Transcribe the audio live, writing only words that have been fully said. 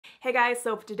Hey guys,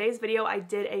 so for today's video, I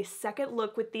did a second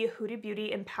look with the Huda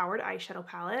Beauty Empowered Eyeshadow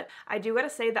Palette. I do gotta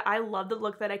say that I love the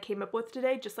look that I came up with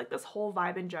today, just like this whole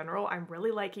vibe in general. I'm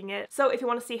really liking it. So if you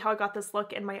want to see how I got this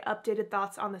look and my updated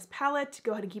thoughts on this palette,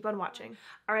 go ahead and keep on watching.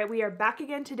 Alright, we are back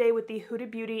again today with the Huda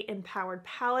Beauty Empowered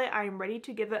Palette. I am ready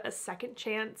to give it a second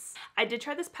chance. I did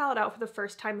try this palette out for the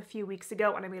first time a few weeks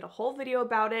ago and I made a whole video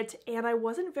about it and I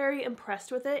wasn't very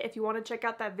impressed with it. If you want to check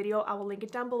out that video, I will link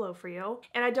it down below for you.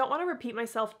 And I don't want to repeat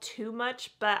myself too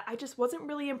much, but I just wasn't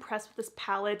really impressed with this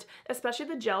palette, especially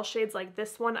the gel shades like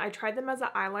this one. I tried them as an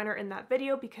eyeliner in that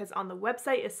video because on the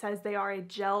website it says they are a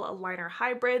gel liner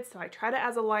hybrid, so I tried it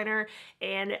as a liner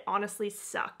and it honestly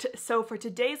sucked. So for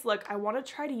today's look, I want to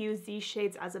try to use these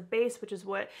shades as a base, which is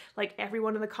what like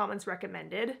everyone in the comments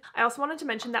recommended. I also wanted to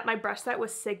mention that my brush set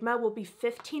with Sigma will be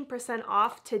 15%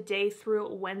 off today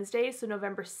through Wednesday, so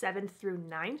November 7th through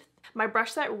 9th. My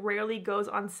brush set rarely goes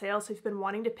on sale, so if you've been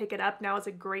wanting to pick it up, now is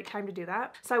a great time to do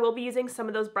that. So I will be using some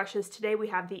of those brushes today. We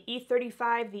have the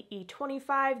E35, the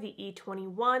E25, the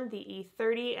E21, the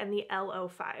E30, and the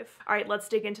L05. All right, let's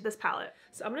dig into this palette.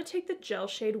 So I'm gonna take the gel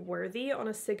shade Worthy on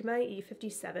a Sigma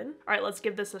E57. All right, let's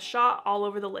give this a shot all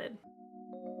over the lid.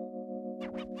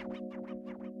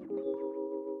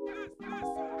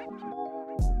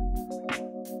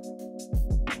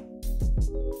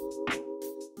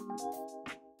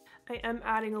 I am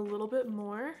adding a little bit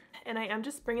more and I am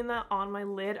just bringing that on my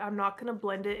lid. I'm not gonna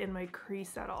blend it in my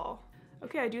crease at all.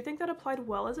 Okay, I do think that applied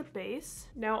well as a base.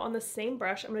 Now on the same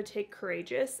brush, I'm gonna take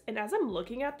Courageous, and as I'm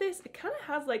looking at this, it kind of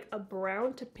has like a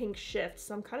brown to pink shift,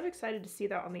 so I'm kind of excited to see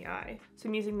that on the eye. So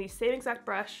I'm using the same exact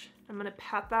brush. I'm gonna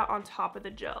pat that on top of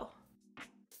the gel.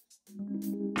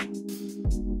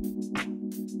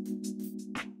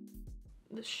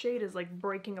 This shade is like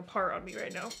breaking apart on me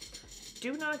right now.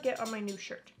 Do not get on my new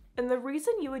shirt. And the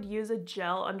reason you would use a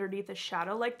gel underneath a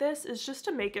shadow like this is just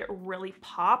to make it really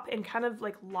pop and kind of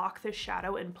like lock the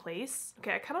shadow in place.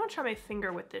 Okay, I kind of want to try my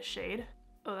finger with this shade.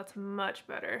 Oh, that's much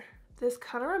better. This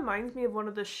kind of reminds me of one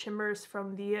of the shimmers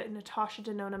from the Natasha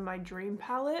Denona My Dream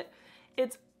palette.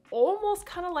 It's almost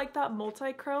kind of like that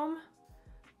multi-chrome,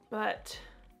 but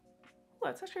oh,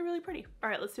 it's actually really pretty. All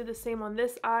right, let's do the same on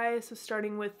this eye. So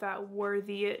starting with that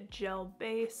Worthy gel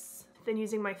base, then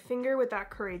using my finger with that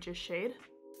Courageous shade.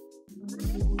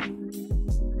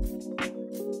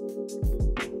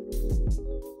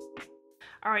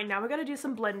 All right, now we gotta do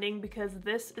some blending because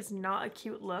this is not a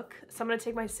cute look. So I'm gonna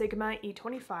take my Sigma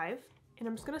E25 and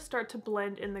I'm just gonna start to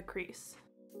blend in the crease.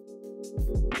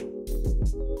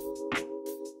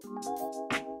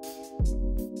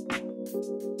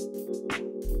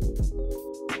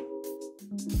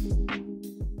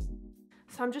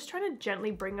 So I'm just trying to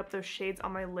gently bring up those shades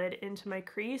on my lid into my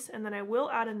crease, and then I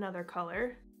will add another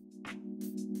color.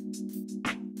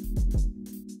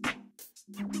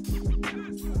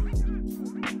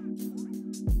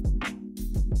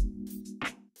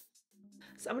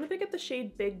 So I'm going to pick up the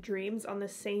shade Big Dreams on the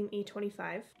same E25,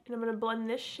 and I'm going to blend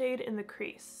this shade in the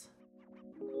crease.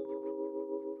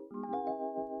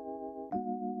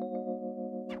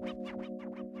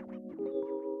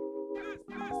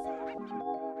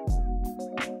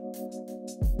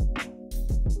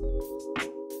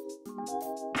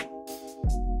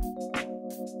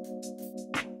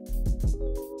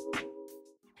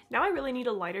 Now I really need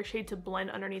a lighter shade to blend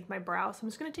underneath my brow, so I'm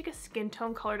just going to take a skin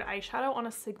tone colored eyeshadow on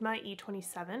a Sigma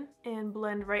E27 and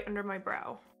blend right under my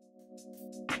brow.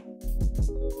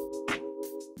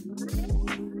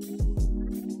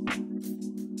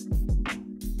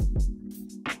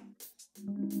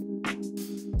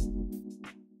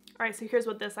 Alright, so here's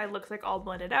what this eye looks like all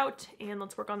blended out, and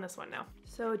let's work on this one now.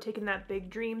 So taking that Big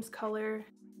Dreams color,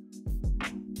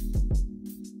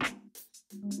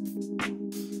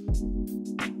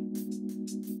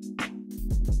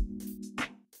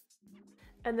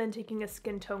 and then taking a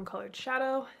skin tone colored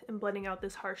shadow and blending out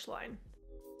this harsh line.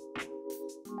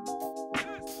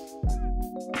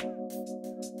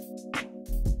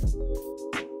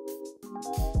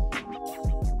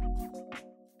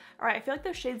 Alright, I feel like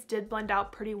those shades did blend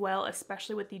out pretty well,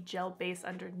 especially with the gel base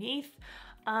underneath.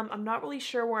 I'm not really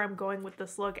sure where I'm going with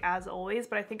this look as always,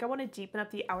 but I think I want to deepen up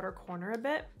the outer corner a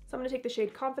bit. So I'm going to take the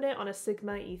shade Confident on a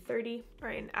Sigma E30.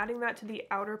 Alright, and adding that to the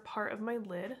outer part of my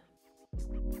lid.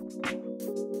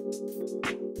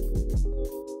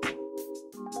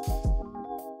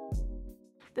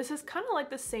 This is kind of like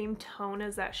the same tone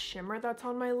as that shimmer that's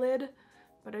on my lid,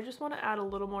 but I just want to add a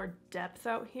little more depth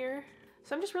out here.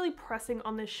 So I'm just really pressing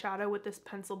on this shadow with this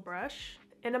pencil brush.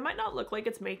 And it might not look like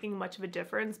it's making much of a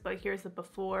difference, but here's the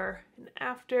before and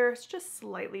after. It's just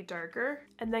slightly darker.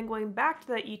 And then going back to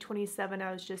that E27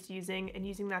 I was just using and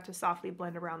using that to softly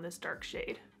blend around this dark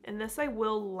shade. And this I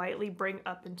will lightly bring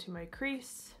up into my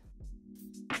crease.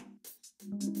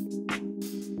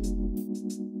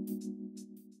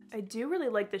 I do really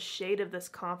like the shade of this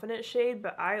Confident shade,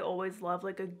 but I always love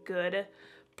like a good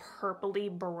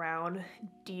purpley brown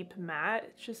deep matte.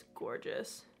 It's just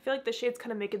gorgeous. I feel like the shade's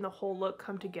kind of making the whole look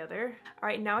come together. All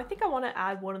right, now I think I want to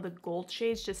add one of the gold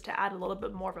shades just to add a little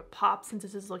bit more of a pop since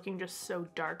this is looking just so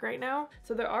dark right now.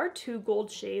 So there are 2 gold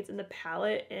shades in the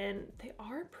palette and they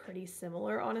are pretty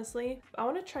similar, honestly. I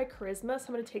want to try Charisma, so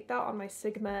I'm going to take that on my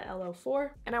Sigma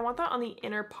LO4 and I want that on the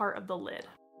inner part of the lid.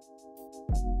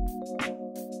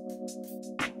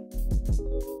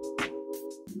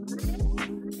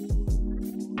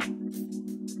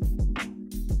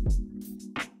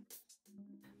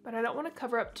 But I don't want to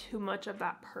cover up too much of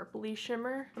that purpley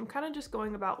shimmer. I'm kind of just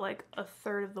going about like a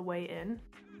third of the way in.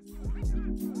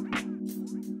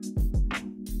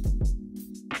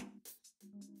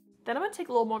 Then I'm going to take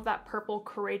a little more of that purple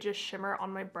Courageous shimmer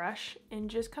on my brush and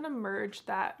just kind of merge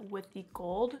that with the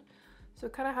gold. So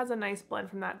it kind of has a nice blend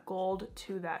from that gold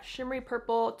to that shimmery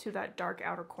purple to that dark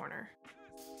outer corner.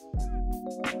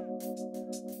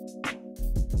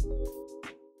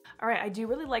 All right, I do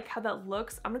really like how that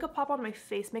looks. I'm gonna go pop on my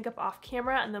face makeup off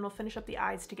camera and then we'll finish up the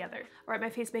eyes together. All right,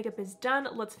 my face makeup is done.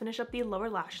 Let's finish up the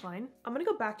lower lash line. I'm gonna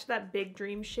go back to that Big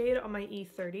Dream shade on my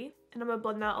E30 and I'm gonna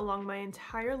blend that along my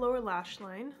entire lower lash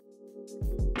line.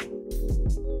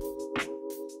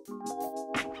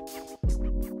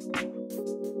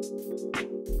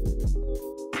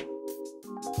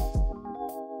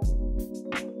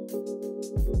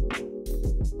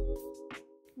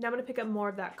 Now I'm going to pick up more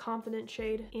of that Confident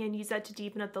shade and use that to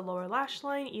deepen up the lower lash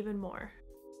line even more.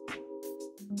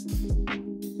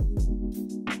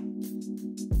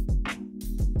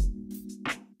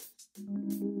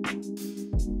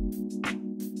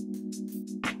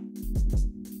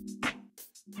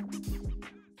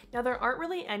 Now there aren't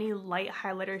really any light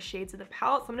highlighter shades in the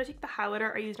palette, so I'm going to take the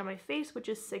highlighter I used on my face, which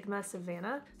is Sigma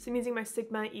Savanna. So I'm using my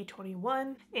Sigma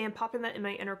E21 and popping that in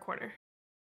my inner corner.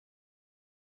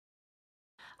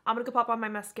 I'm gonna go pop on my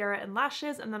mascara and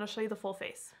lashes and then I'll show you the full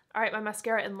face. All right, my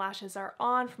mascara and lashes are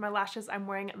on. For my lashes, I'm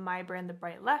wearing my brand The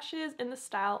Bright Lashes in the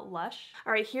style Lush.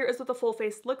 All right, here is what the full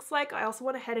face looks like. I also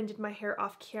went ahead and did my hair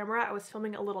off camera. I was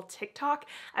filming a little TikTok.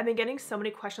 I've been getting so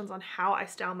many questions on how I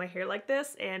style my hair like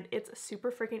this, and it's super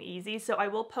freaking easy. So I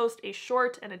will post a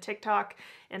short and a TikTok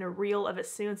and a reel of it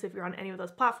soon. So if you're on any of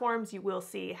those platforms, you will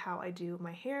see how I do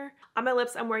my hair. On my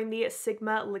lips, I'm wearing the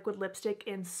Sigma liquid lipstick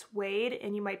in Suede,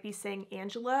 and you might be saying,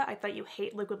 Angela, I thought you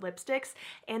hate liquid lipsticks,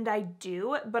 and I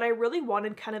do, but I really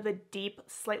wanted kind of a deep,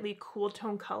 slightly cool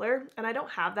tone color, and I don't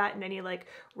have that in any like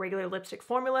regular lipstick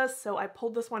formulas, so I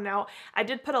pulled this one out. I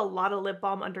did put a lot of lip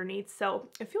balm underneath, so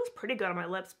it feels pretty good on my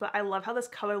lips, but I love how this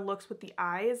color looks with the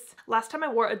eyes. Last time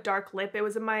I wore a dark lip, it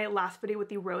was in my last video with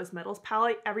the Rose Metals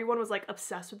palette. Everyone was like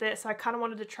obsessed with it, so I kind of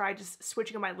wanted to try just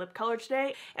switching up my lip color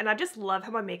today, and I just love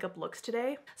how my makeup looks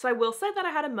today. So I will say that I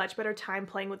had a much better time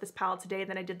playing with this palette today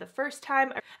than I did the first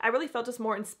time. I really felt just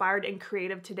more inspired and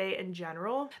creative today in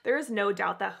general. There is no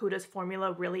doubt that Huda's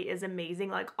formula really is amazing.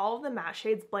 Like, all of the matte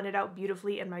shades blended out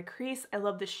beautifully in my crease. I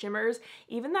love the shimmers.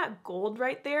 Even that gold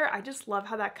right there, I just love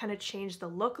how that kind of changed the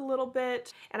look a little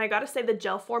bit. And I gotta say the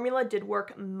gel formula did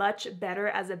work much better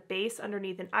as a base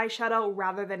underneath an eyeshadow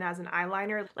rather than as an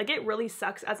eyeliner. Like, it really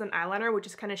sucks as an eyeliner, which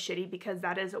is kind of shitty because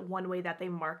that is one way that they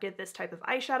market this type of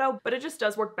eyeshadow, but it just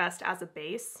does work best as a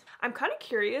base. I'm kind of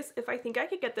curious if I think I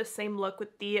could get the same look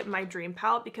with the My Dream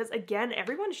palette, because again,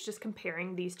 everyone's just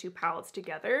comparing these two palettes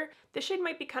together. This shade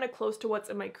might be kind of close to what's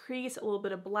in my crease, a little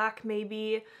bit of black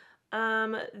maybe.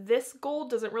 This gold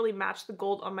doesn't really match the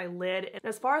gold on my lid. And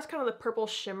as far as kind of the purple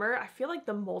shimmer, I feel like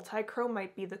the multi-chrome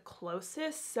might be the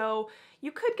closest. So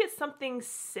you could get something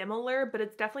similar, but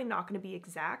it's definitely not going to be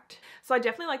exact. So I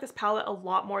definitely like this palette a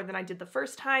lot more than I did the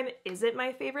first time. Is it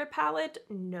my favorite palette?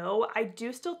 No, I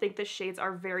do still think the shades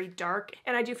are very dark.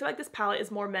 And I do feel like this palette is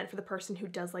more meant for the person who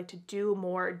does like to do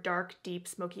more dark, deep,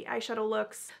 smoky eyeshadow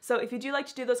looks. So if you do like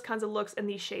to do those kinds of looks and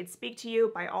these shades speak to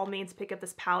you, by all means pick up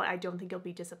this palette. I don't think you'll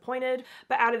be disappointed.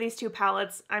 But out of these two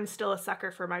palettes, I'm still a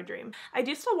sucker for My Dream. I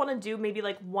do still want to do maybe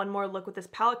like one more look with this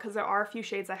palette because there are a few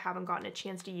shades I haven't gotten a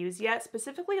chance to use yet,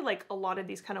 specifically like a lot of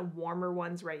these kind of warmer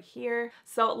ones right here.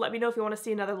 So let me know if you want to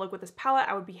see another look with this palette.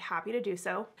 I would be happy to do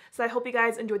so. So I hope you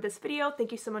guys enjoyed this video.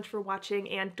 Thank you so much for watching,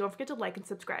 and don't forget to like and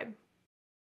subscribe.